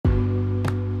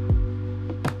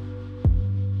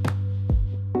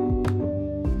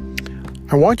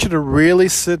I want you to really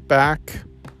sit back,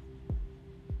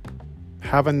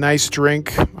 have a nice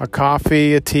drink, a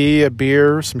coffee, a tea, a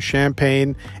beer, some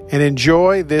champagne, and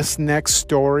enjoy this next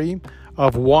story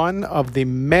of one of the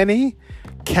many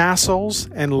castles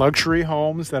and luxury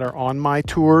homes that are on my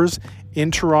tours in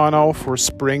Toronto for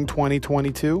spring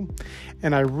 2022.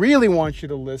 And I really want you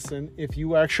to listen if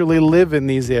you actually live in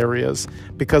these areas,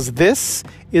 because this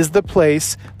is the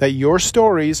place that your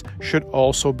stories should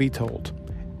also be told.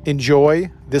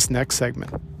 Enjoy this next segment.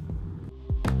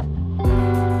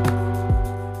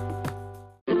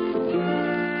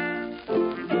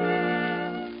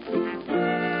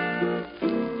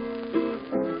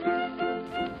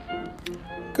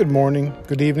 Good morning,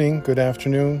 good evening, good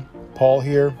afternoon. Paul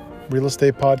here,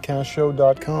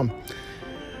 realestatepodcastshow.com.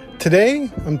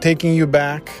 Today, I'm taking you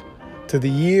back to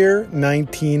the year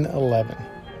 1911.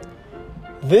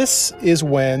 This is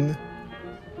when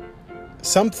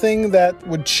something that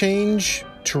would change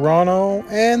Toronto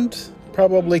and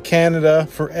probably Canada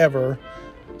forever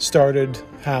started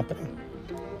happening.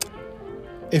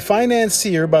 A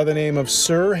financier by the name of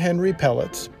Sir Henry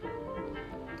Pellet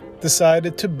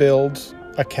decided to build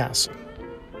a castle.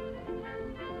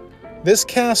 This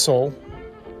castle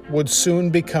would soon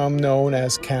become known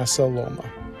as Casa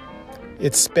Loma.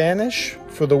 It's Spanish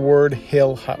for the word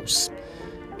hill house.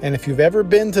 And if you've ever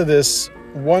been to this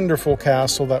wonderful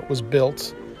castle that was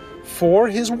built for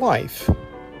his wife,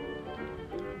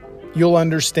 you'll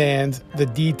understand the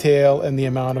detail and the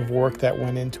amount of work that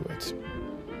went into it.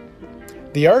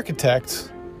 The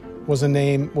architect was a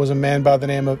man by the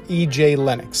name of E.J.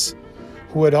 Lennox,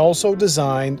 who had also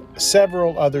designed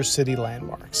several other city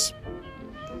landmarks.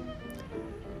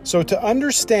 So to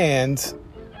understand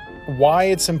why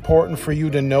it's important for you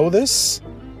to know this,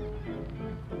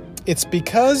 it's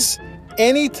because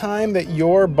anytime that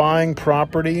you're buying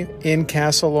property in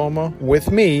Casa Loma with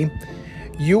me,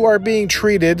 you are being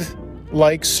treated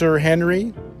like Sir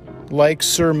Henry, like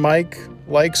Sir Mike,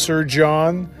 like Sir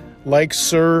John, like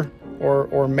Sir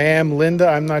or Ma'am Linda.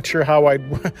 I'm not sure how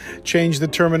I'd change the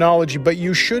terminology, but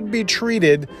you should be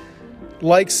treated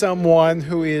like someone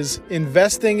who is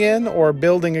investing in or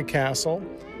building a castle.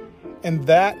 And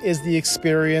that is the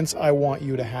experience I want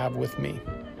you to have with me.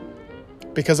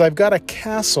 Because I've got a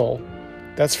castle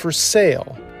that's for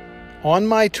sale on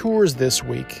my tours this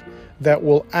week that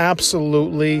will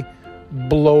absolutely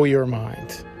blow your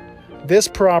mind. This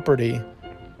property,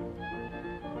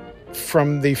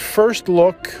 from the first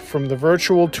look, from the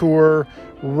virtual tour,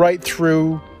 right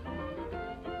through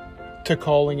to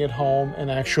calling it home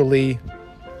and actually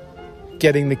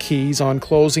getting the keys on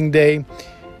closing day,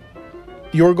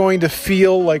 you're going to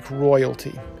feel like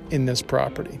royalty in this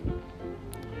property.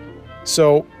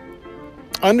 So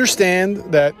understand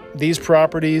that these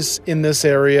properties in this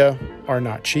area are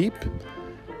not cheap.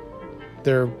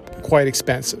 They're quite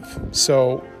expensive.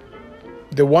 So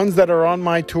the ones that are on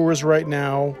my tours right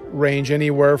now range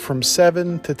anywhere from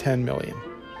 7 to 10 million.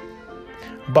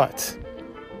 But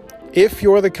if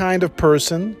you're the kind of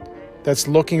person that's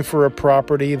looking for a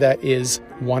property that is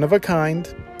one of a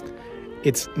kind,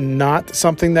 it's not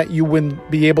something that you wouldn't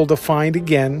be able to find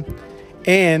again,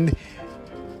 and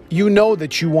you know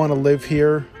that you want to live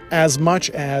here as much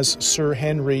as Sir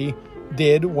Henry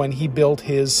did when he built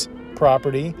his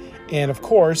property, and of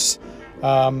course,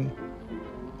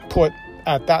 put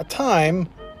at that time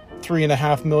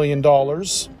 $3.5 million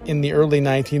in the early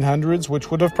 1900s,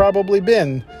 which would have probably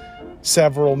been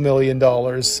several million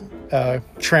dollars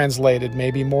translated,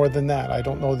 maybe more than that. I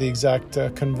don't know the exact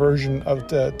conversion of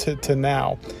to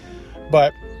now,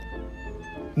 but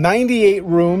 98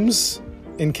 rooms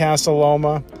in Casa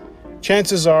Loma.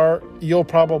 Chances are you'll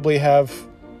probably have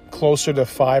closer to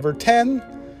 5 or 10,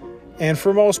 and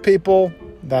for most people,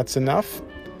 that's enough.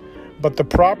 But the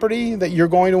property that you're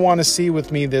going to want to see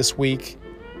with me this week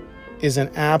is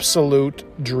an absolute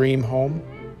dream home.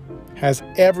 Has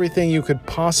everything you could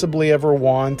possibly ever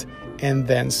want and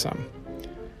then some.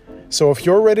 So if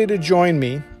you're ready to join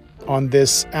me on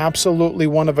this absolutely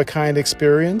one-of-a-kind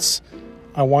experience,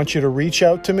 I want you to reach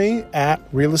out to me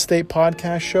at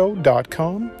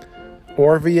realestatepodcastshow.com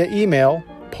or via email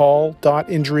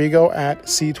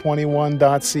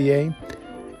paul.indrigo@c21.ca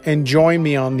and join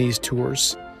me on these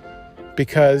tours,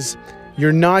 because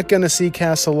you're not going to see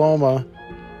Casa Loma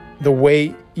the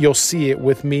way you'll see it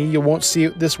with me. You won't see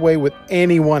it this way with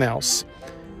anyone else.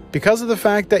 Because of the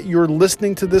fact that you're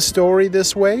listening to this story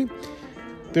this way,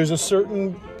 there's a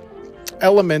certain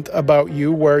element about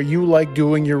you where you like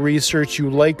doing your research, you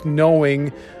like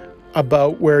knowing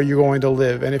about where you're going to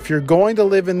live. And if you're going to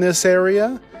live in this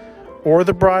area, or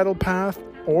the Bridle Path,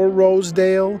 or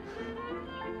Rosedale,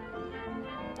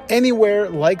 anywhere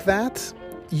like that,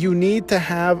 you need to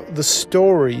have the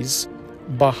stories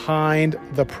behind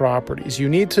the properties. You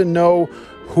need to know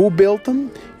who built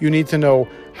them. You need to know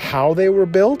how they were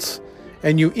built.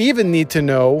 And you even need to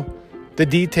know the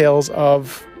details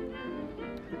of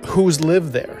who's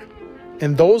lived there.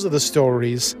 And those are the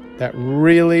stories that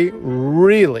really,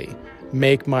 really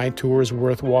make my tours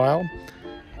worthwhile.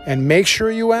 And make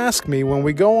sure you ask me when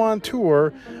we go on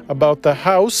tour about the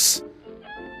house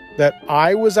that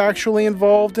I was actually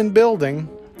involved in building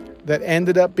that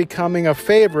ended up becoming a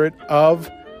favorite of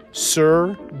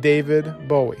Sir David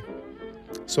Bowie.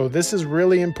 So this is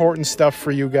really important stuff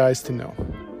for you guys to know.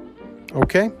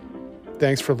 Okay?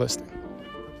 Thanks for listening.